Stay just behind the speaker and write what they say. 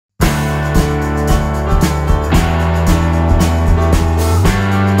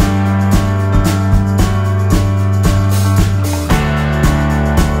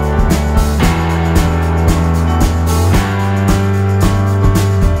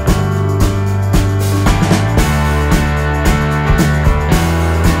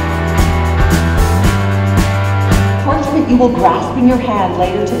you will grasp in your hand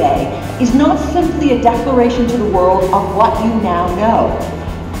later today is not simply a declaration to the world of what you now know.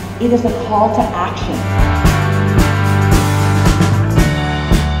 It is a call to action.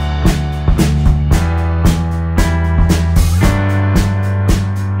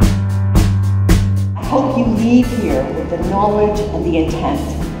 I hope you leave here with the knowledge and the intent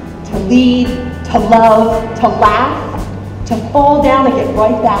to lead, to love, to laugh, to fall down and get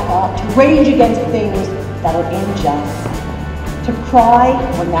right back up, to rage against things that are unjust, to cry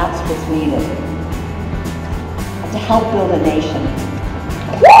when that's what's needed, and to help build a nation.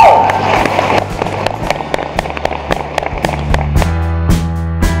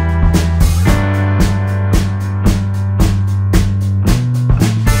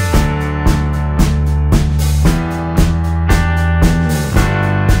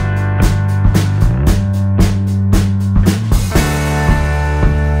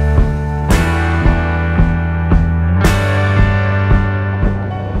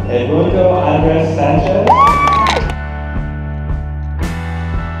 Andres Sanchez.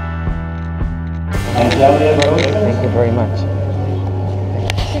 Thank you very much.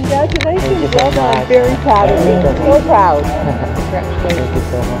 Congratulations, well done. I'm very proud of you. So proud. Congratulations. Thank you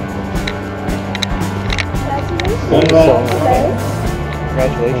so much. Good luck.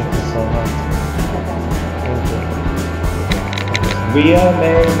 Congratulations. Thank you so much. Thank you. Via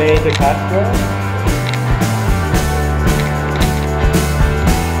Mary May de Castro.